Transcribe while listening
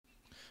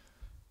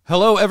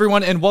Hello,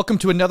 everyone, and welcome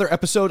to another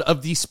episode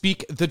of the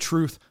Speak the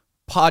Truth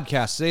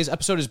podcast. Today's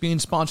episode is being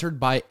sponsored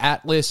by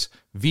Atlas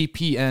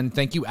VPN.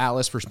 Thank you,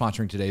 Atlas, for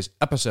sponsoring today's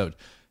episode.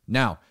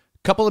 Now, a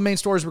couple of main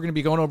stories we're going to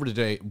be going over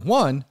today.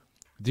 One,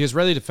 the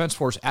Israeli Defense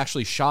Force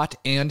actually shot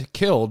and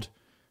killed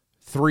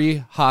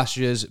 3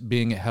 hostages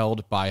being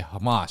held by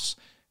Hamas.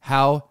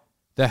 How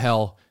the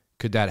hell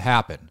could that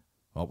happen?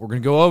 Well, we're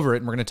going to go over it,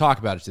 and we're going to talk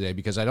about it today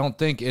because I don't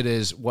think it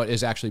is what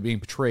is actually being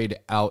portrayed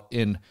out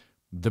in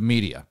the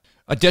media.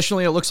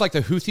 Additionally, it looks like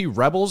the Houthi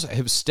rebels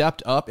have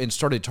stepped up and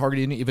started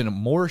targeting even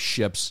more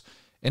ships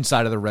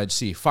inside of the Red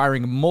Sea,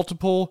 firing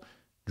multiple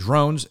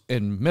drones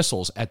and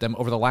missiles at them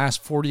over the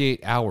last 48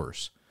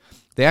 hours.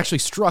 They actually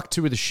struck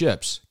 2 of the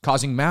ships,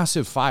 causing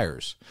massive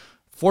fires.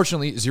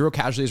 Fortunately, 0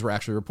 casualties were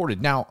actually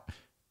reported. Now,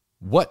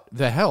 what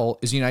the hell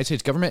is the United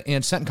States government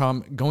and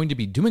CENTCOM going to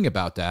be doing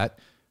about that?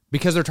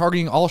 Because they're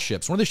targeting all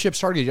ships. One of the ships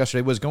targeted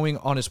yesterday was going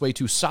on its way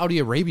to Saudi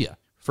Arabia,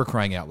 for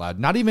crying out loud,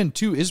 not even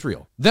to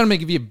Israel. Then I'm going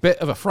to give you a bit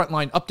of a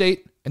frontline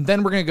update, and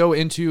then we're going to go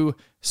into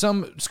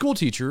some school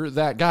teacher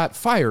that got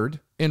fired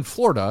in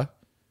Florida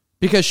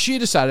because she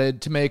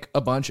decided to make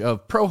a bunch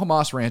of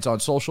pro-Hamas rants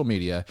on social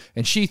media,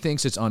 and she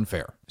thinks it's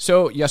unfair.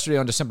 So yesterday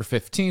on December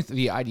 15th,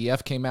 the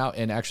IDF came out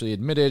and actually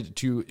admitted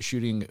to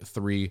shooting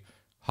 3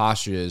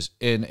 hostages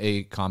in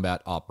a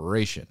combat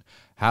operation.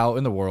 How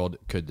in the world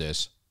could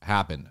this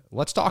happen?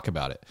 Let's talk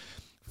about it.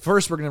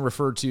 First, we're going to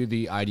refer to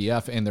the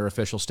IDF and their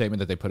official statement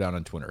that they put out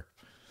on Twitter.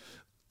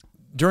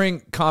 During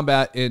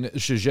combat in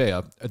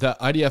Shujaa, the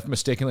IDF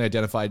mistakenly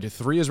identified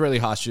 3 Israeli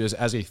hostages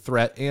as a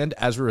threat and,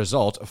 as a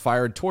result,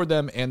 fired toward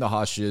them, and the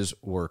hostages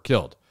were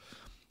killed.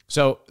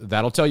 So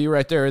that'll tell you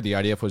right there, the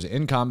IDF was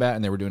in combat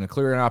and they were doing a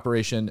clearing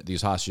operation.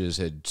 These hostages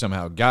had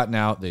somehow gotten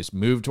out. They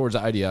moved towards the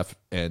IDF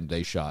and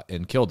they shot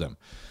and killed them.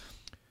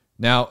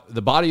 Now,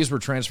 the bodies were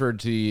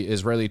transferred to the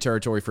Israeli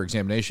territory for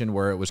examination,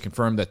 where it was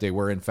confirmed that they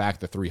were, in fact,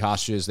 the 3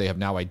 hostages. They have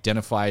now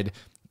identified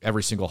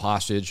every single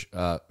hostage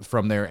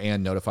from there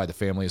and notified the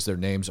families. Their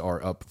names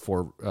are up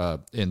for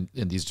in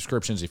these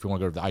descriptions. If you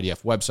want to go to the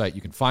IDF website, you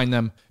can find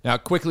them. Now,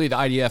 quickly, the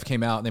IDF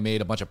came out and they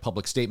made a bunch of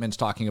public statements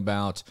talking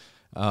about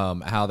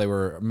how they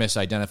were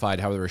misidentified,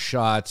 how they were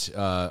shot,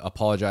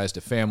 apologized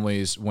to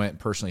families,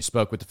 personally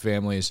spoke with the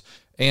families,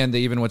 and they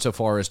even went so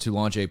far as to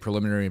launch a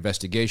preliminary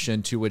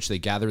investigation to which they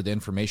gathered the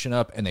information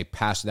up and they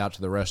passed it out to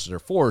the rest of their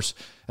force,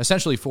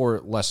 essentially for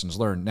lessons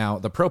learned. Now,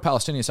 the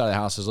pro-Palestinian side of the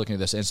house is looking at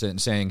this incident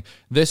and saying,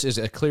 this is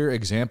a clear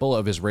example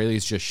of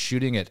Israelis just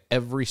shooting at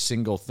every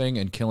single thing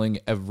and killing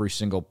every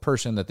single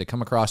person that they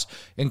come across,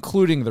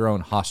 including their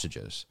own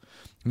hostages.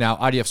 Now,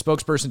 IDF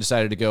spokesperson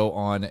decided to go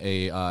on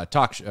a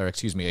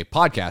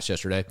podcast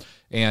yesterday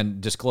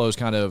and disclose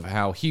kind of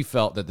how he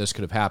felt that this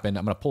could have happened.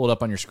 I'm going to pull it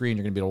up on your screen.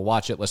 You're going to be able to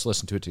watch it. Let's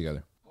listen to it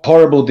together.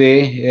 Horrible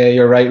day.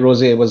 You're right,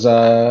 Rosie. It was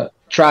a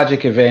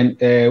tragic event.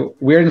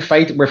 We're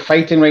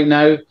fighting right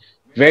now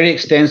very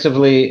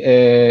extensively,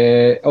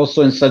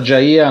 also in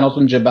Sajaiya and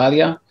also in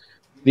Jabalia.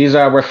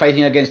 We're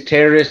fighting against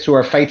terrorists who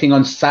are fighting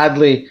on,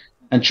 sadly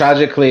and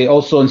tragically,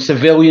 also in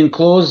civilian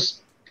clothes.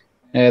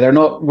 They're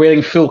not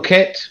wearing full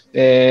kit.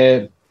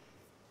 3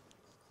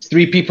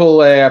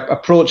 people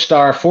approached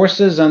our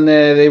forces and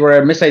they were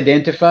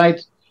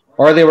misidentified,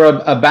 or they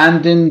were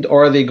abandoned,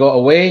 or they got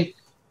away.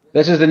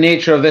 This is the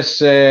nature of this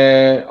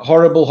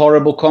horrible,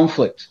 horrible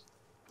conflict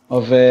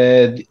of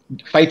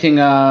fighting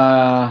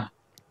an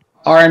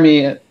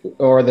army,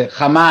 or the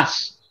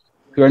Hamas,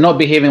 who are not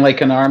behaving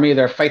like an army.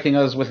 They're fighting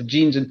us with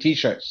jeans and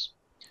T-shirts.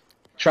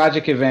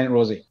 Tragic event,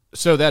 Rosie.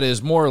 So that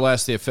is more or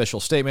less the official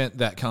statement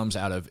that comes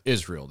out of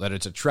Israel, that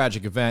it's a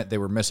tragic event, they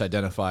were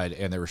misidentified,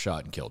 and they were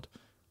shot and killed.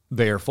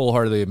 They are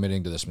full-heartedly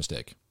admitting to this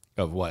mistake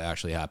of what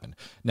actually happened.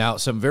 Now,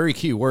 some very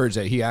key words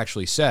that he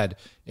actually said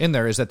in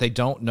there is that they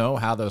don't know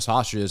how those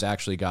hostages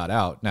actually got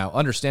out. Now,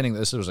 understanding that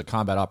this was a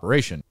combat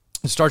operation,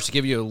 it starts to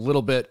give you a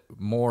little bit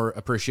more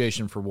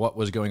appreciation for what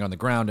was going on the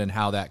ground and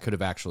how that could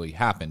have actually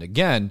happened.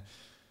 Again,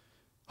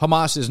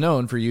 Hamas is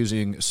known for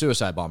using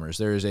suicide bombers.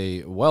 There is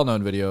a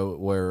well-known video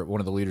where one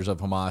of the leaders of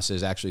Hamas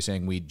is actually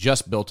saying, we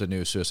just built a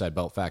new suicide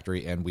belt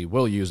factory and we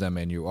will use them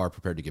and you are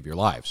prepared to give your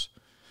lives.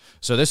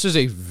 So this is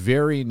a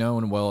very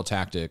known, well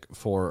tactic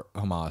for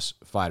Hamas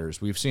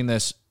fighters. We've seen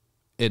this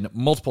in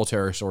multiple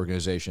terrorist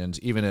organizations,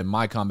 even in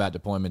my combat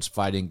deployments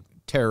fighting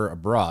terror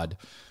abroad.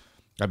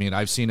 I mean,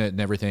 I've seen it in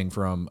everything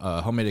from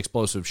homemade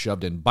explosives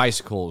shoved in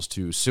bicycles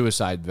to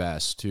suicide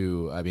vests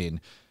to,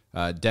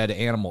 dead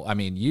animal. I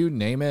mean, you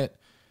name it.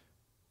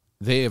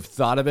 They have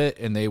thought of it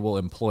and they will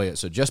employ it.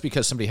 So just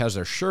because somebody has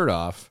their shirt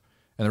off,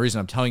 and the reason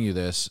I'm telling you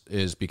this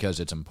is because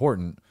it's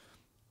important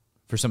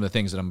for some of the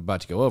things that I'm about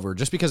to go over,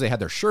 just because they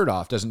had their shirt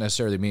off doesn't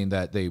necessarily mean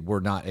that they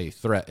were not a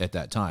threat at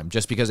that time.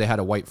 Just because they had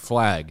a white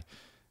flag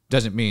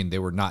doesn't mean they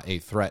were not a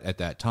threat at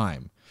that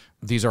time.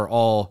 These are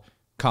all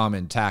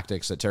common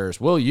tactics that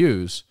terrorists will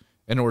use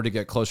in order to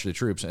get closer to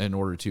troops and in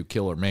order to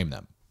kill or maim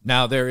them.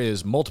 Now, there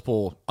is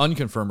multiple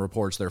unconfirmed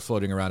reports that are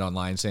floating around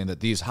online saying that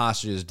these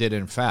hostages did,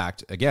 in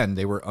fact, again,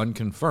 they were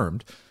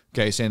unconfirmed,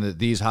 saying that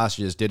these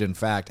hostages did, in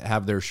fact,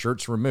 have their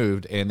shirts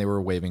removed and they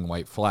were waving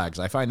white flags.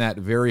 I find that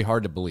very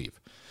hard to believe.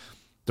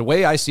 The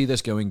way I see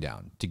this going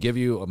down, to give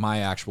you my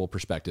actual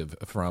perspective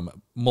from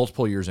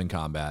multiple years in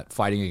combat,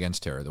 fighting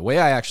against terror, the way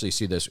I actually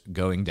see this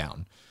going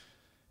down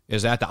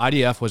is that the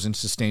IDF was in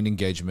sustained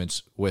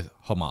engagements with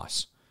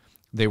Hamas.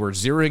 They were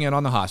zeroing in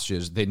on the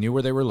hostages. They knew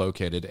where they were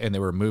located, and they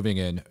were moving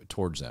in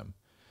towards them.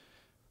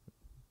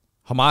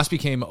 Hamas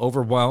became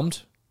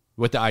overwhelmed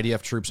with the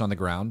IDF troops on the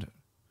ground.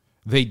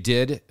 They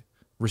did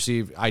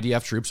receive,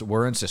 IDF troops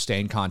were in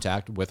sustained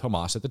contact with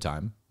Hamas at the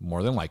time,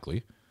 more than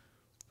likely.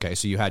 Okay,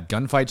 so you had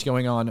gunfights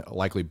going on,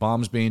 likely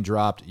bombs being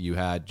dropped. You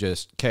had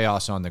just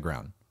chaos on the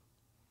ground.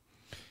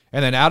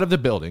 And then out of the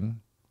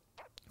building,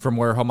 from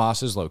where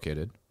Hamas is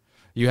located,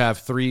 you have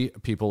 3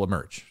 people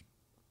emerge.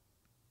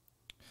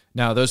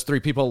 Now, those 3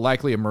 people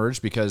likely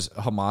emerged because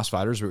Hamas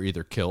fighters were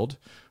either killed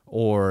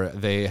or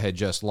they had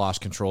just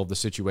lost control of the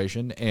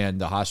situation, and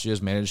the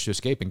hostages managed to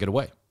escape and get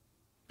away.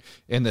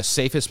 And the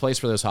safest place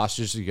for those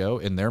hostages to go,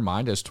 in their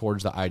mind, is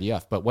towards the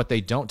IDF. But what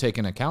they don't take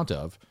into account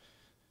of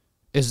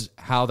is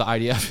how the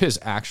IDF is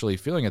actually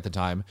feeling at the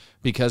time,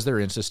 because they're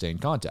in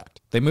sustained contact.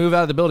 They move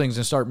out of the buildings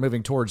and start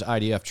moving towards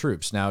IDF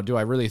troops. Now, do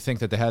I really think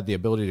that they had the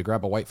ability to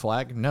grab a white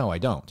flag? No, I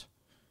don't.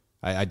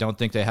 I don't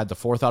think they had the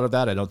forethought of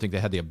that. I don't think they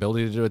had the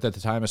ability to do it at the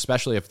time,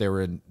 especially if they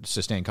were in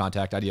sustained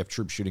contact, IDF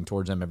troops shooting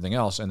towards them, everything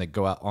else, and they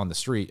go out on the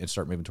street and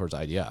start moving towards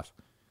IDF.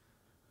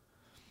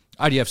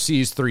 IDF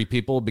sees 3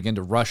 people begin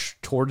to rush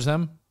towards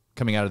them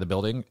coming out of the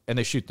building, and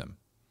they shoot them.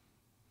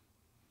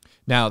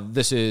 Now,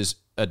 this is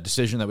a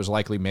decision that was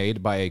likely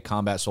made by a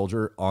combat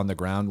soldier on the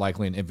ground,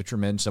 likely an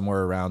infantryman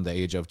somewhere around the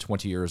age of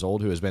 20 years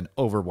old, who has been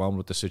overwhelmed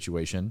with the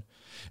situation.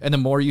 And the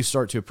more you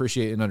start to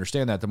appreciate and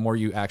understand that, the more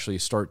you actually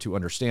start to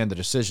understand the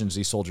decisions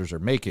these soldiers are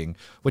making,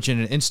 which in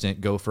an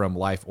instant go from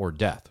life or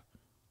death.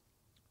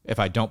 If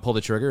I don't pull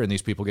the trigger and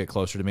these people get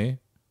closer to me,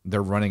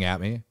 they're running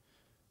at me,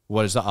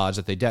 what is the odds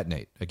that they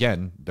detonate?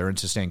 Again, they're in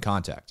sustained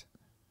contact.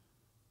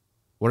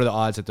 What are the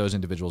odds that those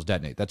individuals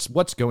detonate? That's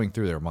what's going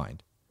through their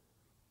mind.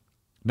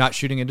 Not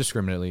shooting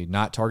indiscriminately,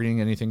 not targeting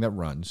anything that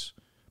runs,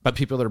 but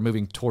people that are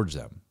moving towards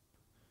them.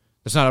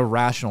 It's not a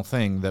rational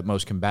thing that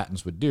most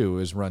combatants would do,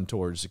 is run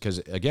towards, because,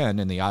 again,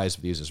 in the eyes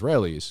of these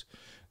Israelis,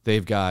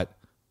 they've got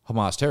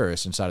Hamas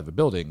terrorists inside of a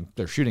building.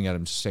 They're shooting at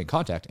them to stay in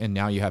contact, and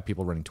now you have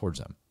people running towards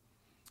them.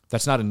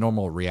 That's not a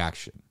normal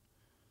reaction.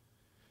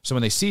 So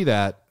when they see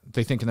that,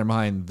 they think in their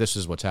mind, this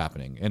is what's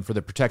happening. And for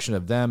the protection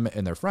of them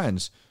and their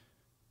friends,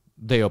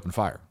 they open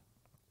fire.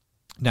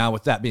 Now,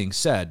 with that being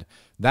said,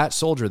 that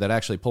soldier that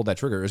actually pulled that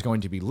trigger is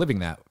going to be living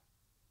that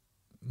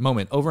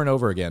moment over and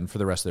over again for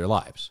the rest of their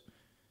lives.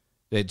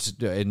 It's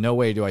in no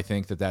way do I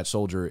think that that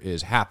soldier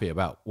is happy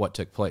about what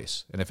took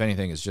place. And if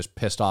anything, is just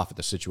pissed off at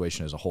the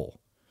situation as a whole.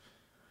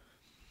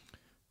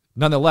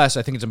 Nonetheless,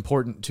 I think it's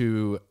important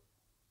to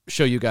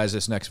show you guys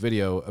this next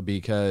video,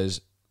 because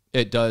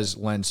it does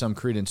lend some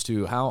credence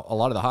to how a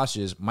lot of the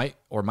hostages might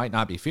or might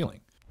not be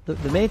feeling.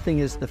 The main thing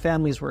is the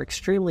families were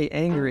extremely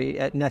angry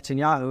at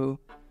Netanyahu,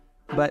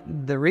 but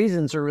the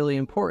reasons are really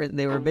important.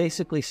 They were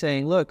basically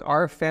saying, look,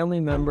 our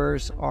family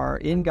members are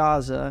in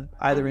Gaza,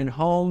 either in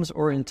homes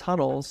or in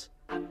tunnels,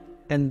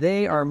 and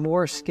they are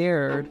more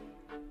scared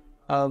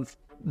of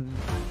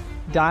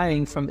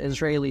dying from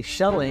Israeli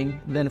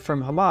shelling than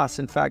from Hamas.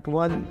 In fact,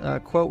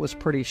 one quote was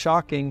pretty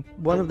shocking.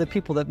 One of the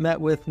people that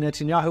met with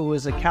Netanyahu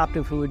was a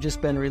captive who had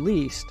just been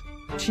released.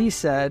 She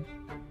said,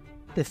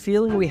 the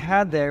feeling we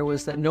had there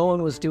was that no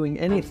one was doing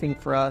anything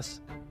for us.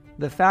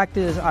 The fact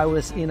is, I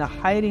was in a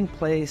hiding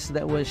place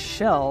that was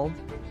shelled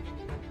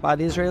by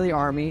the Israeli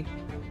army,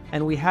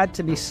 and we had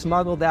to be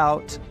smuggled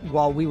out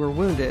while we were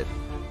wounded.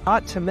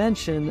 Not to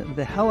mention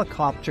the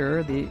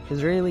helicopter, the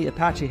Israeli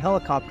Apache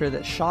helicopter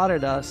that shot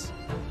at us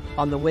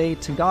on the way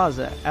to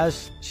Gaza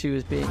as she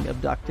was being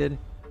abducted.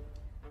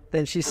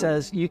 Then she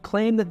says, you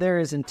claim that there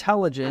is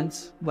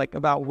intelligence, like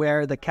about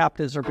where the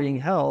captives are being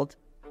held.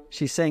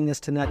 She's saying this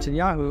to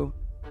Netanyahu.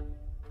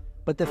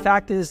 But the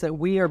fact is that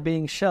we are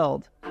being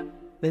shelled.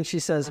 Then she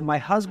says, my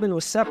husband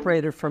was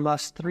separated from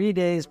us 3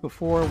 days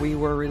before we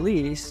were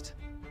released,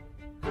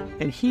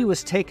 and he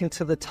was taken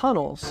to the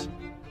tunnels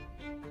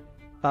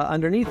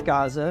underneath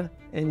Gaza.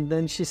 And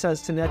then she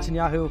says to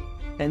Netanyahu,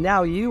 and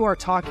now you are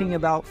talking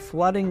about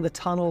flooding the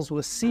tunnels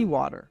with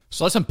seawater.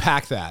 So let's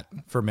unpack that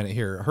for a minute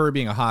here. Her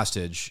being a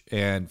hostage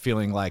and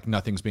feeling like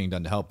nothing's being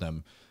done to help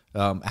them.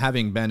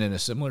 Having been in a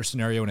similar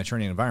scenario in a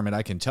training environment,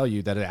 I can tell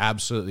you that it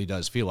absolutely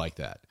does feel like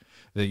that.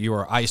 That you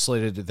are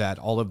isolated, that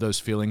all of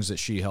those feelings that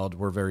she held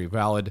were very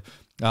valid.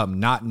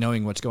 Not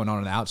knowing what's going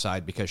on the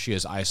outside because she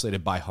is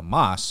isolated by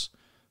Hamas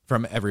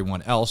from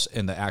everyone else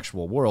in the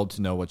actual world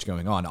to know what's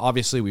going on.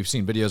 Obviously, we've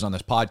seen videos on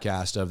this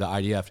podcast of the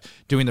IDF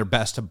doing their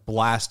best to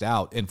blast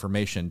out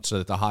information so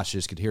that the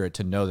hostages could hear it,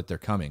 to know that they're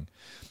coming.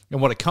 And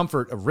what a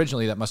comfort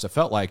originally that must have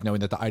felt like,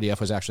 knowing that the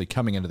IDF was actually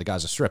coming into the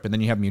Gaza Strip, and then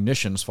you have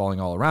munitions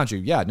falling all around you.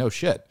 Yeah, no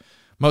shit.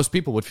 Most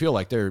people would feel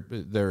like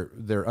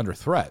they're under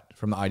threat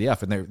from the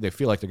IDF, and they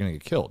feel like they're going to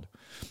get killed.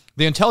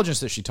 The intelligence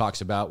that she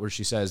talks about, where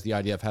she says the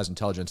IDF has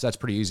intelligence, that's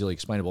pretty easily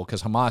explainable,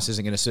 because Hamas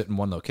isn't going to sit in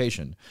one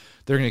location.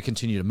 They're going to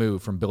continue to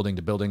move from building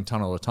to building,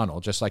 tunnel to tunnel,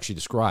 just like she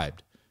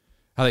described.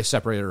 how they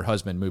separated her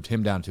husband, moved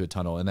him down to a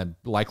tunnel, and then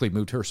likely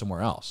moved her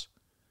somewhere else.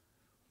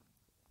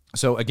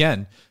 So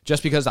again,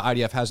 just because the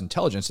IDF has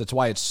intelligence, that's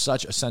why it's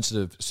such a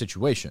sensitive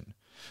situation.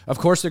 Of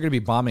course, they're going to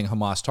be bombing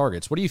Hamas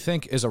targets. What do you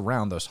think is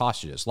around those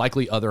hostages?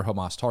 Likely other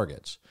Hamas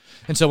targets.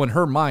 And so in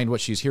her mind,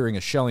 what she's hearing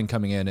is shelling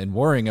coming in and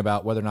worrying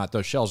about whether or not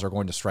those shells are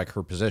going to strike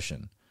her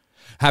position.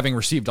 Having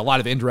received a lot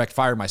of indirect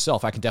fire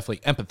myself, I can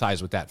definitely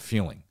empathize with that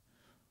feeling.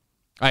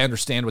 I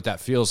understand what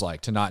that feels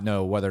like to not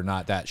know whether or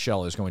not that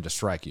shell is going to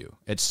strike you.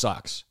 It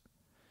sucks.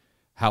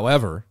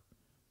 However,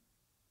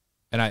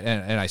 and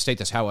I state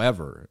this,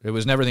 however, it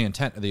was never the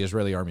intent of the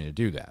Israeli army to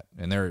do that.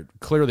 And they're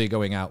clearly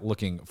going out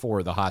looking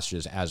for the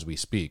hostages as we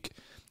speak,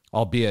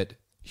 albeit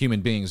human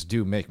beings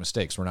do make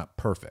mistakes. We're not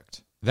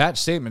perfect. That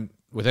statement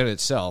within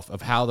itself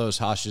of how those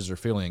hostages are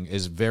feeling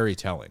is very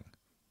telling.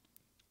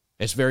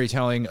 It's very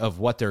telling of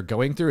what they're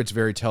going through. It's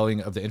very telling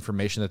of the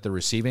information that they're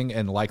receiving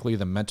and likely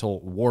the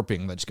mental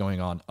warping that's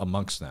going on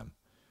amongst them.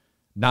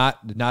 Not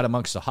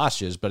amongst the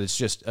hostages, but it's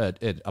just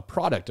a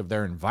product of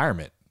their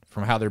environment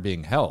from how they're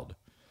being held.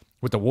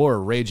 With the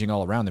war raging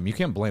all around them, you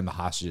can't blame the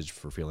hostages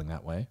for feeling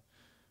that way.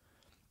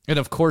 And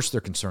of course they're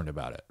concerned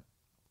about it.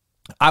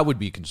 I would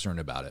be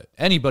concerned about it.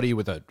 Anybody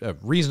with a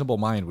reasonable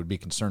mind would be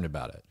concerned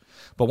about it.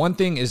 But one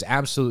thing is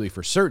absolutely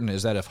for certain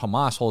is that if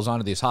Hamas holds on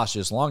to these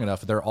hostages long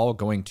enough, they're all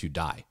going to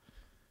die.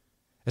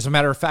 As a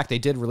matter of fact, they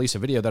did release a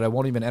video that I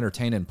won't even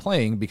entertain in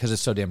playing because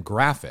it's so damn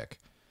graphic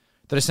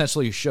that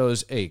essentially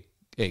shows a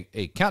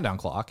countdown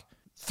clock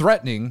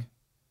threatening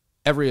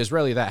every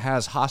Israeli that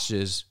has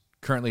hostages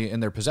currently in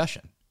their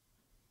possession.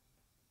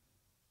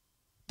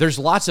 There's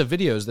lots of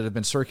videos that have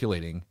been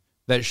circulating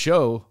that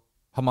show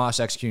Hamas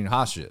executing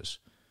hostages.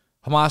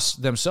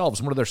 Hamas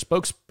themselves, one of their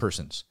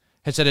spokespersons,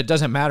 had said it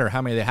doesn't matter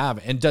how many they have,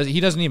 and he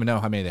doesn't even know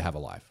how many they have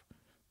alive.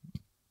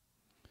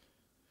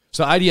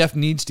 So IDF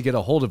needs to get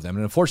a hold of them,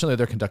 and unfortunately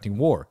they're conducting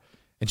war.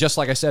 And just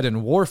like I said,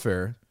 in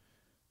warfare,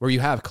 where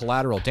you have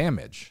collateral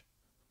damage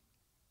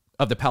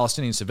of the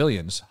Palestinian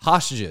civilians,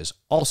 hostages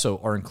also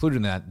are included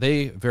in that.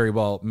 They very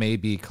well may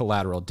be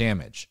collateral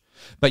damage.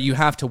 But you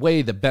have to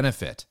weigh the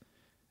benefit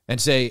and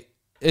say,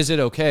 is it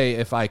okay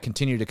if I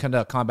continue to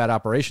conduct combat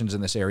operations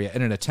in this area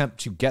in an attempt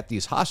to get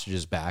these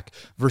hostages back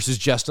versus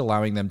just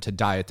allowing them to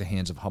die at the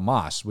hands of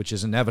Hamas, which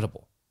is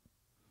inevitable?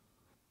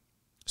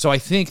 So I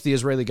think the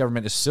Israeli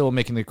government is still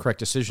making the correct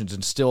decisions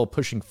and still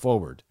pushing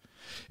forward.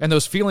 And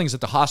those feelings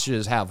that the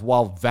hostages have,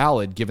 while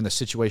valid given the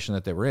situation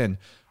that they were in,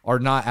 are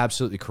not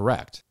absolutely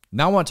correct.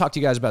 Now I want to talk to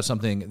you guys about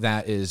something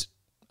that is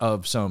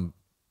of some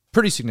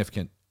pretty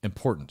significant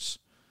importance.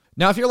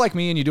 Now, if you're like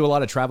me and you do a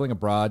lot of traveling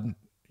abroad,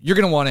 you're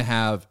going to want to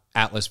have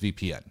Atlas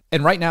VPN.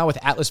 And right now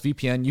with Atlas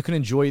VPN, you can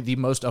enjoy the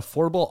most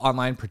affordable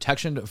online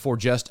protection for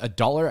just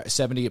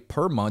 $1.70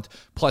 per month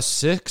plus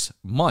 6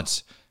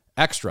 months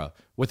extra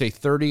with a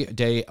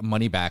 30-day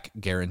money-back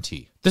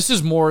guarantee. This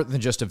is more than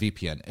just a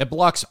VPN. It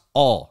blocks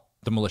all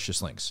the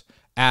malicious links,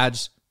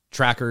 ads,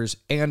 trackers,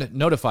 and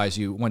notifies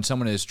you when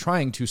someone is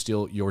trying to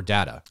steal your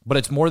data. But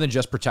it's more than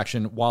just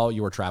protection while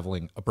you are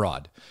traveling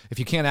abroad. If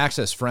you can't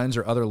access Friends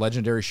or other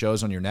legendary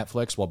shows on your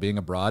Netflix while being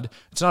abroad,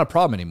 it's not a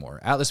problem anymore.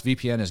 Atlas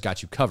VPN has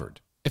got you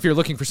covered. If you're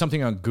looking for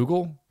something on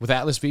Google with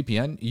Atlas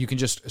VPN, you can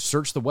just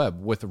search the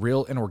web with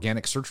real and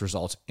organic search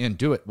results and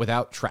do it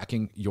without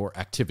tracking your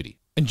activity.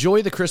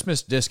 Enjoy the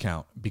Christmas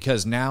discount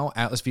because now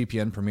Atlas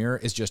VPN Premier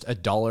is just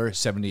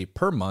 $1.70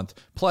 per month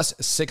plus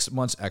 6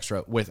 months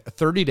extra with a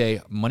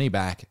 30-day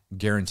money-back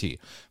guarantee.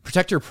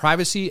 Protect your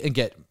privacy and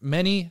get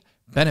many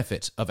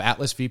benefits of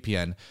Atlas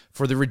VPN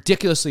for the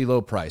ridiculously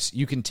low price.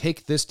 You can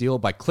take this deal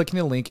by clicking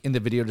the link in the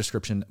video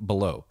description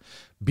below.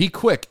 Be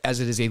quick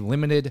as it is a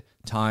limited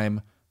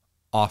time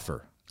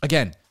offer.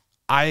 Again,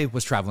 I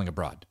was traveling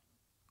abroad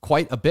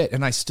quite a bit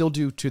and I still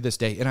do to this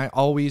day, and I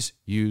always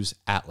use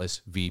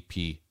Atlas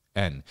VPN.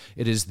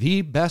 It is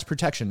the best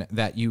protection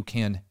that you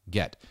can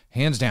get,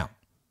 hands down.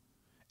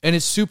 And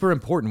it's super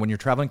important when you're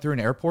traveling through an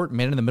airport.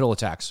 Man-in-the-middle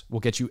attacks will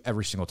get you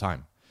every single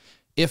time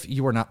if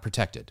you are not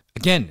protected.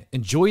 Again,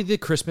 enjoy the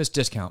Christmas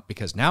discount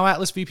because now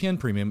Atlas VPN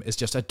Premium is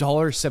just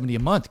 $1.70 a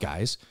month,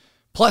 guys,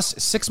 plus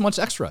 6 months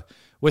extra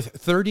with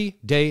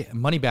 30-day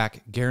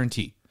money-back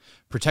guarantee.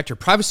 Protect your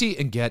privacy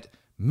and get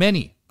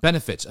many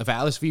benefits of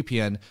Atlas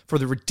VPN for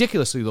the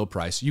ridiculously low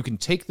price. You can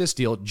take this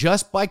deal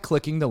just by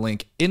clicking the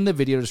link in the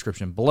video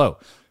description below.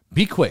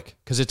 Be quick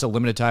because it's a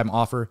limited time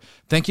offer.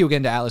 Thank you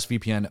again to Atlas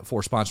VPN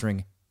for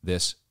sponsoring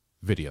this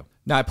video.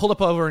 Now, I pulled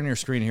up over on your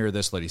screen here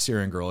this lady,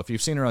 Syrian girl. If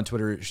you've seen her on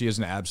Twitter, she is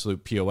an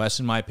absolute POS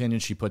in my opinion.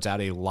 She puts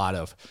out a lot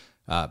of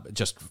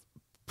just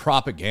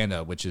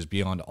propaganda, which is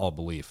beyond all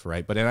belief,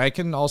 right? But I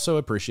can also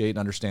appreciate and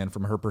understand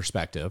from her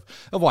perspective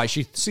of why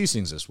she sees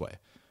things this way.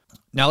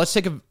 Now, let's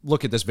take a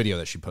look at this video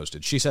that she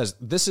posted. She says,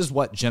 this is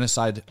what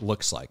genocide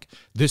looks like.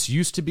 This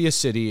used to be a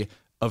city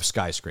of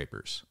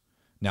skyscrapers.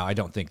 Now, I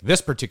don't think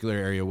this particular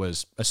area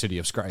was a city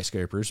of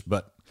skyscrapers,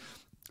 but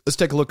let's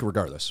take a look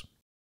regardless.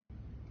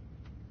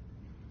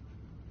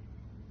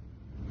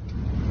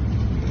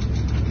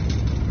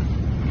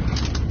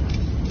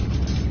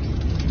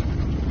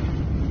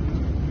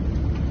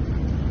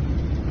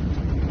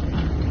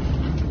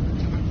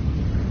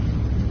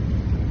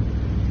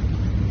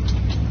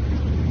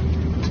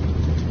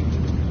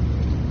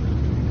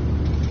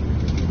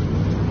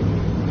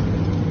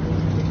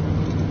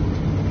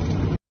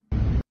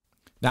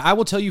 Now, I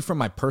will tell you from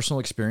my personal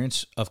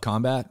experience of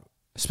combat,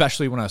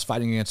 especially when I was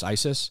fighting against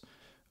ISIS,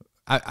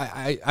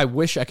 I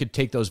wish I could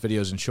take those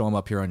videos and show them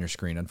up here on your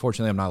screen.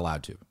 Unfortunately, I'm not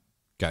allowed to.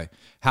 Okay.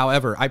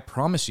 However, I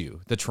promise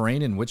you, the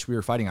terrain in which we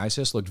were fighting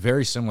ISIS looked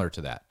very similar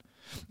to that.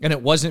 And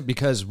it wasn't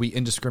because we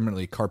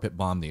indiscriminately carpet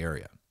bombed the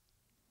area.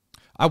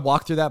 I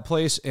walked through that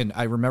place and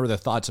I remember the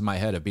thoughts in my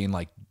head of being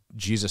like,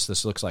 Jesus,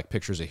 this looks like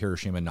pictures of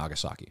Hiroshima and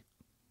Nagasaki.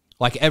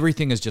 Like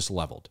everything is just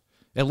leveled.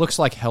 It looks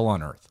like hell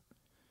on earth.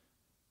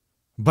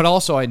 But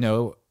also I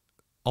know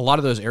a lot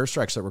of those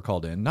airstrikes that were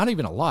called in, not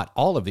even a lot,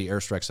 all of the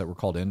airstrikes that were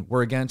called in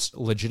were against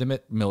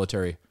legitimate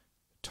military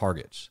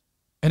targets.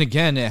 And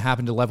again, it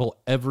happened to level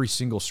every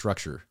single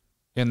structure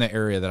in the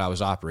area that I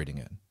was operating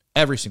in.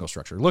 Every single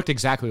structure looked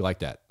exactly like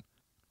that.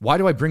 Why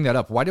do I bring that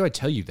up? Why do I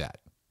tell you that?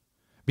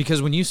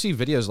 Because when you see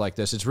videos like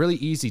this, it's really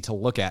easy to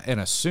look at and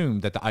assume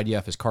that the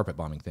IDF is carpet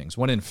bombing things,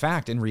 when in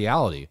fact, in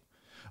reality,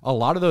 a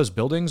lot of those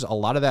buildings, a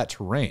lot of that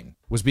terrain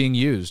was being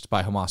used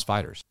by Hamas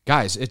fighters.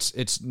 Guys,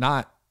 it's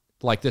not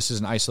like this is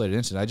an isolated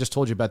incident. I just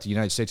told you about the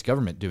United States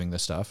government doing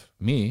this stuff.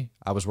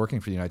 I was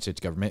working for the United States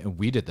government, and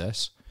we did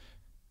this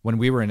when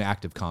we were in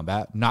active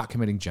combat, not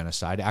committing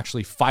genocide,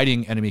 actually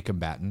fighting enemy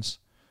combatants.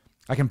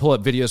 I can pull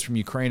up videos from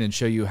Ukraine and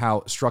show you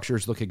how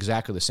structures look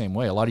exactly the same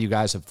way. A lot of you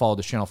guys have followed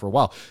this channel for a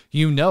while.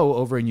 You know,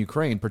 over in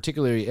Ukraine,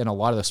 particularly in a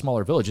lot of the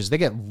smaller villages, they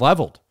get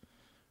leveled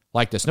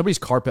like this. Nobody's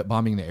carpet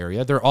bombing the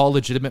area. They're all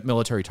legitimate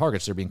military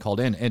targets that are being called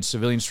in, and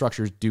civilian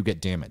structures do get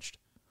damaged.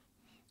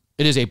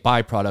 It is a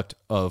byproduct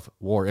of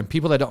war, and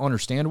people that don't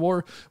understand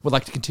war would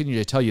like to continue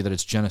to tell you that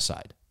it's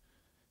genocide,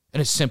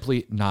 and it's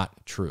simply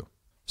not true.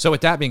 So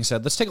with that being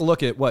said, let's take a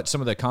look at what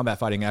some of the combat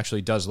fighting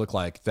actually does look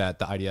like that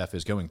the IDF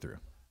is going through.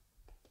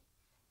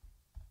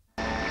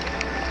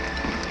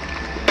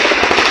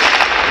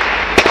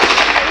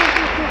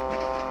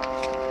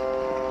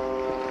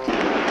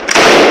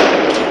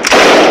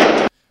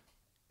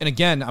 And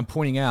again, I'm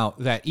pointing out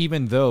that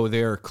even though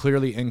they're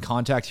clearly in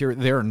contact here,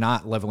 they're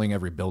not leveling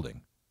every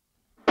building.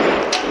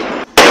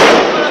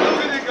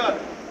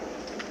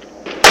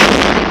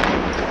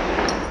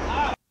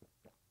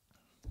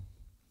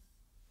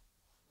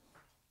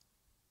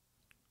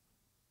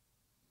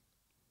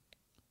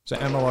 It's an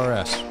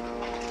MLRS.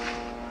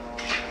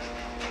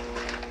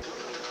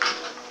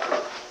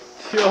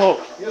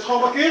 Yo, jest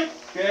chłopaki?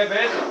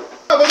 Kevin.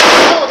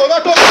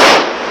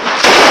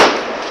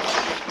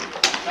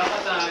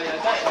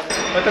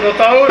 Better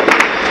not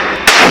out.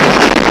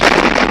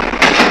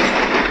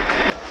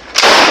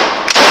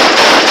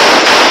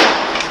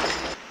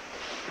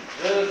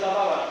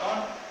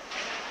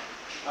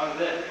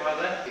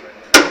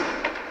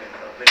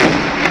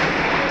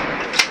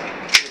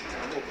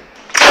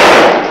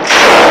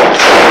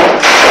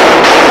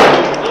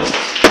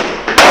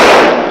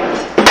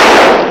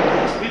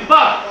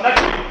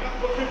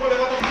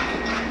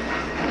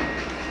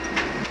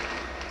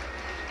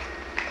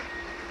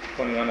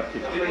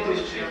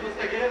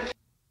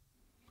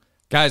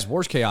 Guys,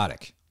 war's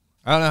chaotic.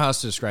 I don't know how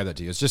else to describe that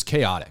to you. It's just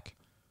chaotic.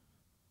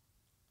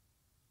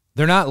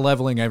 They're not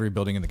leveling every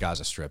building in the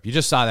Gaza Strip. You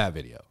just saw that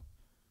video.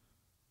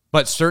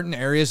 But certain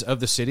areas of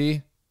the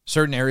city,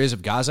 certain areas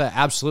of Gaza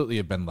absolutely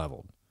have been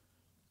leveled.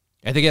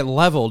 And they get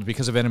leveled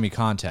because of enemy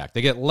contact.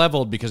 They get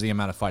leveled because of the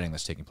amount of fighting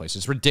that's taking place.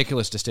 It's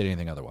ridiculous to state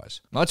anything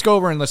otherwise. Now let's go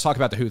over and let's talk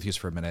about the Houthis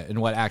for a minute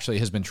and what actually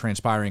has been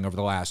transpiring over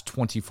the last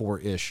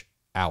 24-ish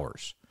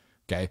hours.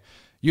 Okay?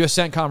 U.S.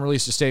 CENTCOM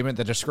released a statement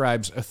that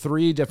describes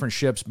 3 different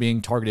ships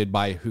being targeted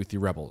by Houthi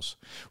rebels.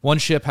 One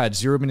ship had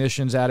 0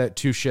 munitions at it.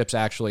 2 ships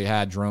actually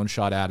had drone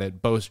shot at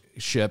it. Both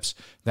ships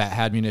that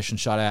had munitions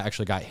shot at it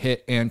actually got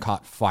hit and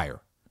caught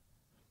fire.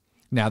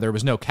 Now, there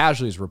was no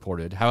casualties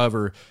reported.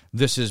 However,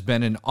 this has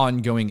been an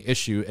ongoing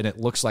issue, and it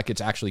looks like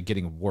it's actually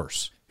getting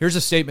worse. Here's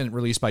a statement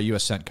released by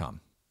U.S. CENTCOM.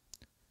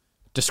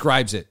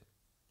 Describes it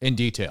in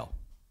detail.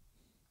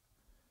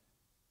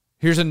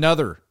 Here's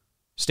another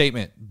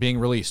statement being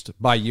released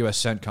by U.S.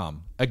 CENTCOM,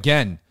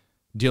 again,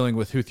 dealing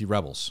with Houthi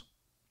rebels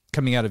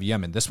coming out of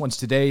Yemen. This one's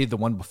today. The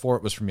one before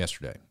it was from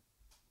yesterday.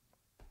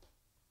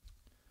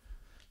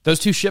 Those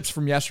 2 ships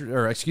from yesterday,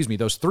 or excuse me,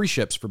 those 3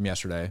 ships from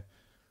yesterday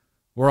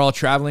were all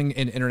traveling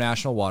in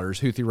international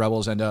waters. Houthi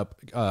rebels end up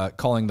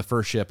calling the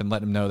first ship and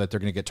letting them know that they're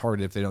going to get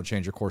targeted if they don't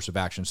change their course of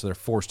action, so they're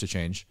forced to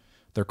change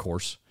their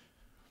course.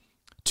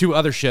 2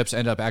 other ships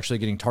end up actually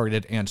getting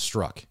targeted and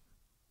struck.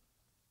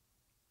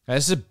 Now,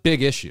 this is a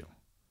big issue.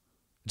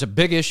 It's a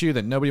big issue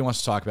that nobody wants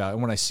to talk about.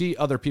 And when I see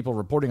other people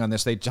reporting on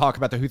this, they talk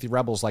about the Houthi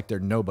rebels like they're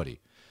nobody.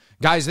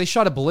 Guys, they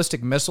shot a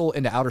ballistic missile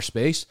into outer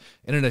space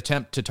in an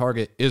attempt to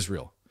target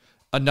Israel.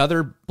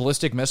 Another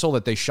ballistic missile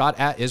that they shot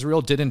at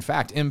Israel did, in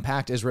fact,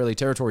 impact Israeli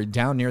territory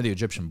down near the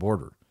Egyptian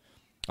border.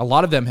 A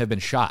lot of them have been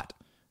shot.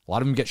 A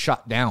lot of them get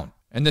shot down.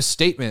 And this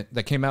statement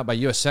that came out by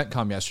U.S.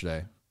 CENTCOM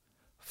yesterday,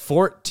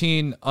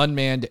 14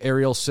 unmanned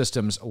aerial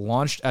systems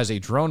launched as a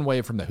drone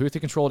wave from the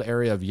Houthi-controlled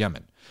area of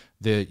Yemen.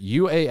 The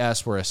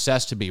UAS were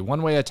assessed to be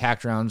one-way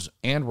attack drones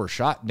and were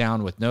shot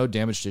down with no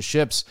damage to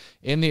ships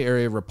in the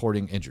area,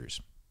 reporting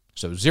injuries.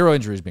 So 0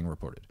 injuries being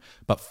reported.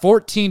 But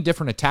 14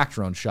 different attack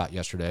drones shot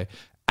yesterday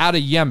out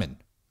of Yemen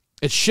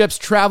It's ships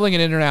traveling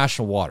in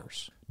international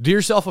waters. Do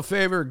yourself a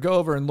favor, go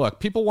over and look.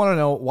 People want to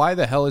know, why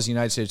the hell is the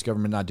United States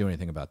government not doing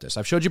anything about this?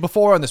 I've showed you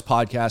before on this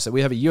podcast that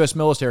we have a U.S.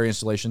 military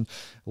installation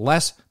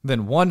less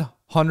than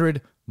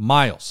 100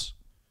 miles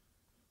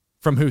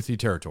from Houthi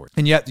territory.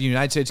 And yet the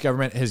United States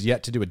government has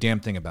yet to do a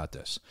damn thing about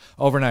this.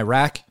 Over in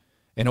Iraq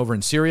and over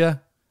in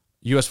Syria,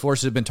 U.S.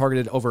 forces have been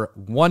targeted over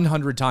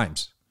 100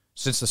 times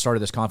since the start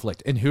of this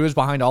conflict. And who is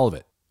behind all of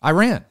it?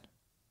 Iran.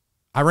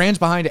 Iran's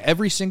behind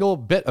every single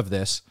bit of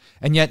this,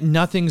 and yet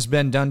nothing's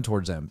been done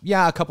towards them.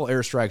 Yeah, a couple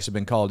airstrikes have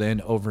been called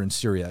in over in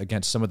Syria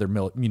against some of their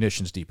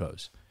munitions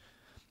depots.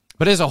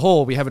 But as a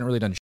whole, we haven't really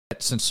done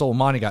shit since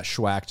Soleimani got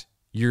schwacked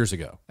years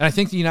ago. And I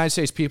think the United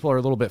States people are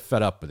a little bit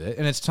fed up with it,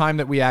 and it's time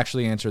that we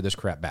actually answer this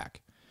crap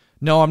back.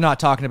 No, I'm not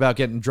talking about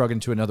getting drugged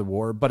into another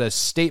war, but a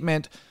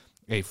statement,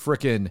 a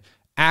frickin'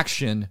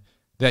 action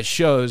that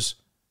shows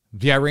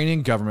the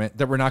Iranian government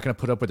that we're not going to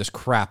put up with this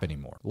crap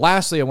anymore.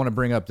 Lastly, I want to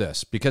bring up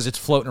this because it's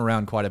floating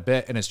around quite a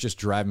bit and it's just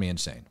driving me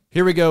insane.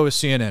 Here we go with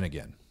CNN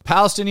again.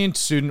 Palestinian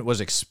student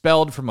was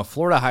expelled from a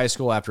Florida high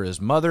school after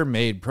his mother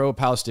made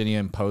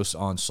pro-Palestinian posts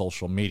on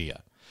social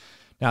media.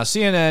 Now,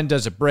 CNN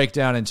does a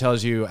breakdown and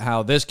tells you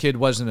how this kid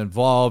wasn't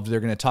involved.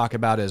 They're going to talk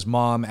about his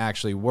mom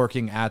actually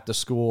working at the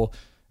school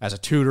as a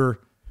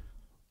tutor,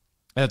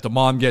 and that the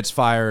mom gets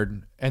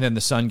fired, and then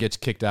the son gets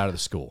kicked out of the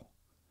school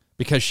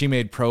because she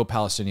made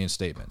pro-Palestinian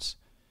statements.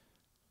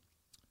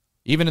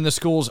 Even in the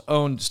school's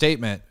own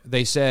statement,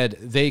 they said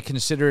they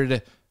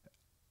considered,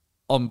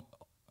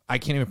 I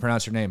can't even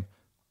pronounce her name,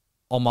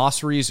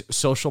 Al-Masri's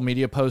social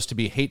media post to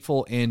be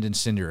hateful and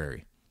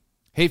incendiary.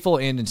 Hateful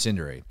and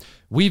incendiary.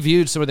 We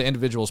viewed some of the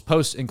individual's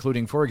posts,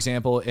 including, for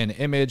example, an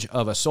image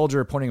of a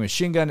soldier pointing a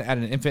machine gun at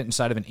an infant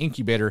inside of an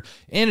incubator,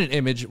 and an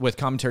image with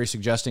commentary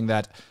suggesting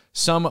that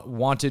some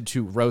wanted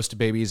to roast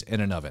babies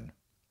in an oven.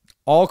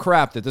 All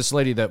crap that this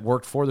lady that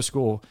worked for the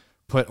school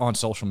put on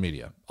social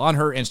media, on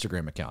her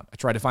Instagram account. I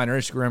tried to find her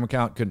Instagram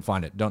account, couldn't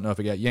find it. Don't know if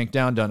it got yanked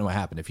down, don't know what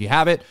happened. If you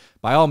have it,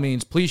 by all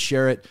means, please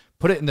share it.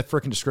 Put it in the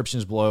freaking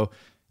descriptions below.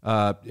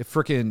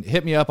 Freaking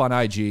hit me up on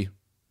IG.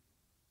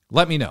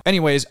 Let me know.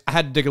 Anyways, I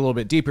had to dig a little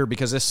bit deeper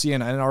because this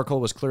CNN article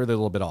was clearly a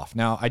little bit off.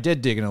 Now, I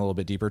did dig in a little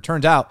bit deeper.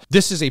 Turns out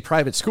this is a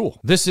private school.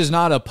 This is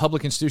not a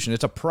public institution.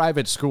 It's a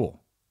private school.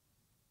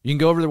 You can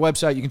go over to their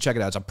website. You can check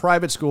it out. It's a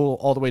private school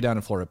all the way down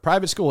in Florida.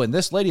 Private school. And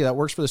this lady that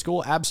works for the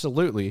school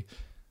absolutely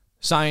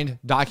signed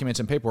documents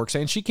and paperwork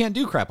saying she can't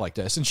do crap like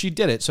this. And she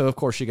did it. So, of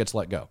course, she gets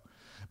let go.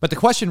 But the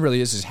question really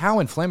is how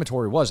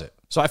inflammatory was it?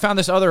 So I found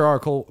this other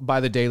article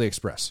by the Daily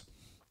Express.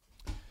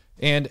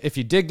 And if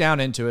you dig down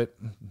into it,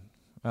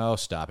 oh,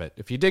 stop it.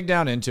 If you dig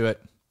down into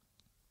it,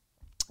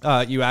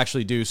 you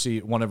actually do see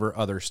one of her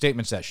other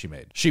statements that she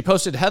made. She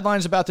posted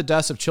headlines about the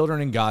deaths of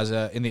children in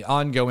Gaza in the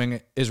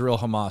ongoing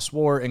Israel-Hamas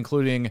war,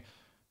 including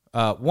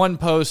one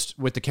post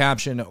with the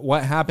caption,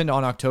 "What happened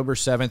on October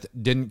 7th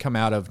didn't come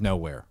out of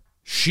nowhere."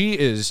 She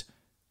is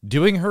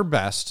doing her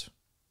best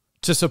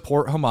to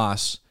support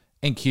Hamas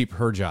and keep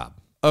her job.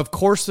 Of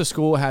course, the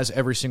school has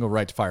every single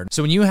right to fire.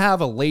 So when you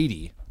have a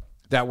lady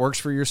that works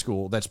for your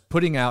school that's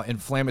putting out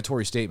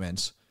inflammatory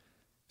statements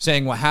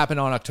saying what happened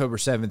on October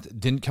 7th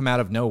didn't come out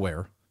of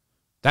nowhere,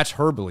 that's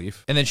her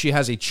belief. And then she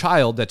has a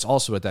child that's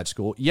also at that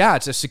school. Yeah,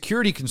 it's a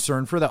security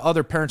concern for the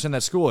other parents in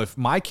that school. If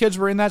my kids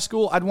were in that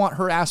school, I'd want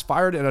her ass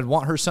fired and I'd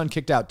want her son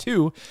kicked out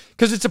too,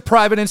 because it's a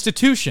private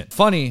institution.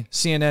 Funny,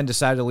 CNN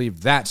decided to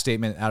leave that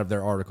statement out of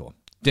their article.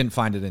 Didn't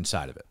find it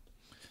inside of it.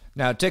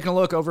 Now, taking a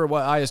look over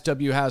what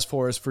ISW has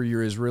for us for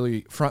your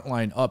Israeli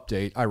frontline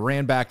update,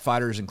 Iran-backed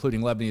fighters,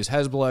 including Lebanese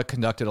Hezbollah,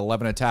 conducted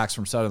 11 attacks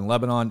from southern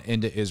Lebanon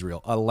into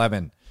Israel.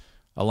 11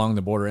 along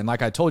the border. And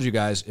like I told you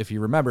guys, if you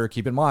remember,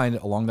 keep in mind,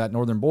 along that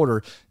northern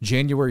border,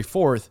 January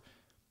 4th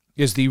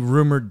is the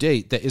rumored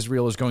date that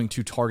Israel is going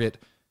to target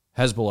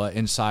Hezbollah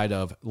inside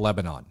of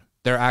Lebanon.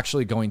 They're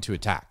actually going to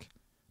attack.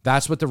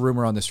 That's what the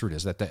rumor on this route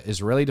is, that the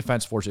Israeli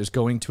Defense Force is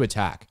going to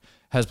attack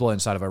Hezbollah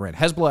inside of Iran.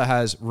 Hezbollah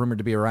has rumored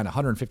to be around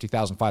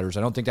 150,000 fighters.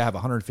 I don't think they have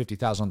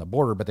 150,000 on the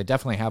border, but they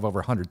definitely have over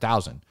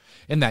 100,000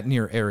 in that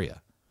near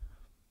area.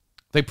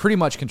 They pretty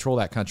much control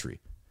that country.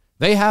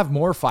 They have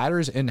more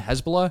fighters in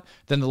Hezbollah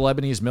than the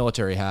Lebanese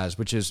military has,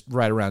 which is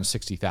right around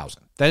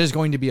 60,000. That is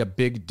going to be a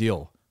big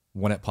deal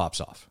when it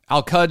pops off.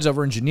 Al-Quds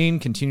over in Jenin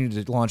continue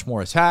to launch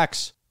more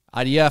attacks.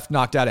 IDF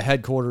knocked out a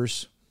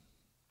headquarters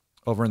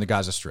over in the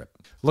Gaza Strip.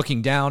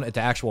 Looking down at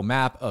the actual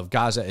map of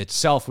Gaza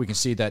itself, we can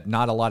see that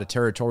not a lot of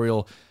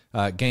territorial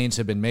gains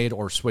have been made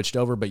or switched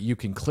over, but you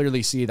can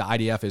clearly see the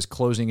IDF is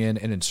closing in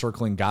and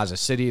encircling Gaza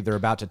City. They're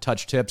about to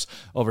touch tips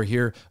over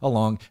here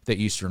along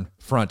the eastern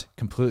front,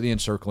 completely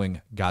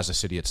encircling Gaza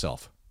City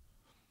itself.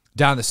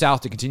 Down in the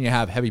south, they continue to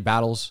have heavy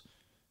battles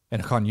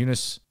in Khan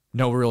Yunis.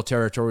 No real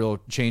territorial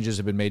changes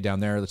have been made down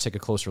there. Let's take a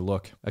closer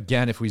look.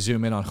 Again, if we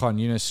zoom in on Khan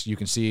Yunis, you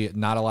can see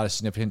not a lot of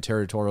significant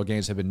territorial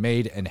gains have been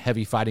made, and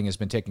heavy fighting has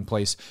been taking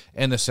place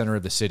in the center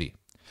of the city.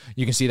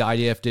 You can see the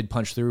IDF did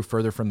punch through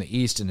further from the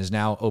east and is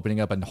now opening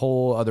up a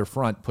whole other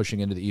front, pushing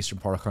into the eastern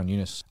part of Khan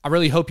Yunis. I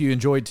really hope you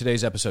enjoyed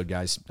today's episode,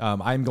 guys.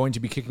 I'm going to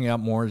be kicking out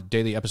more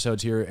daily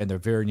episodes here in the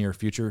very near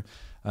future,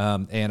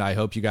 and I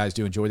hope you guys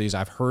do enjoy these.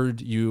 I've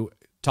heard you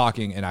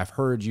talking, and I've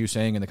heard you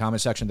saying in the comment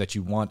section that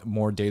you want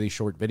more daily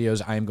short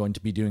videos. I am going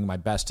to be doing my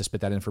best to spit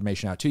that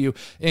information out to you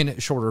in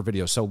shorter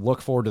videos. So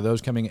look forward to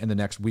those coming in the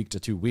next week to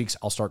 2 weeks.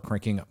 I'll start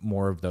cranking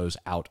more of those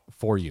out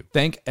for you.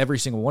 Thank every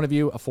single one of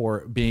you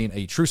for being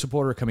a true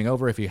supporter, coming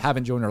over. If you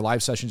haven't joined our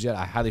live sessions yet,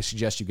 I highly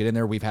suggest you get in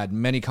there. We've had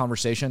many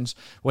conversations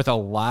with a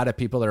lot of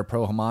people that are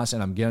pro-Hamas,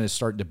 and I'm going to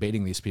start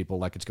debating these people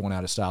like it's going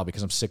out of style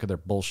because I'm sick of their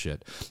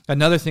bullshit.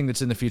 Another thing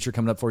that's in the future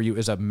coming up for you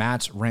is a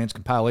Matt's Rants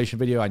compilation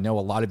video. I know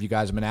a lot of you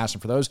guys have been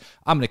asking for those.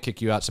 I'm going to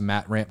kick you out some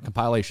Matt Rant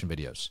compilation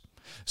videos.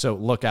 So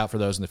look out for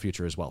those in the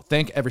future as well.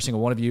 Thank every single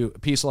one of you.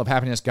 Peace, love,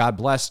 happiness. God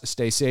bless.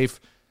 Stay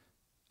safe.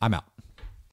 I'm out.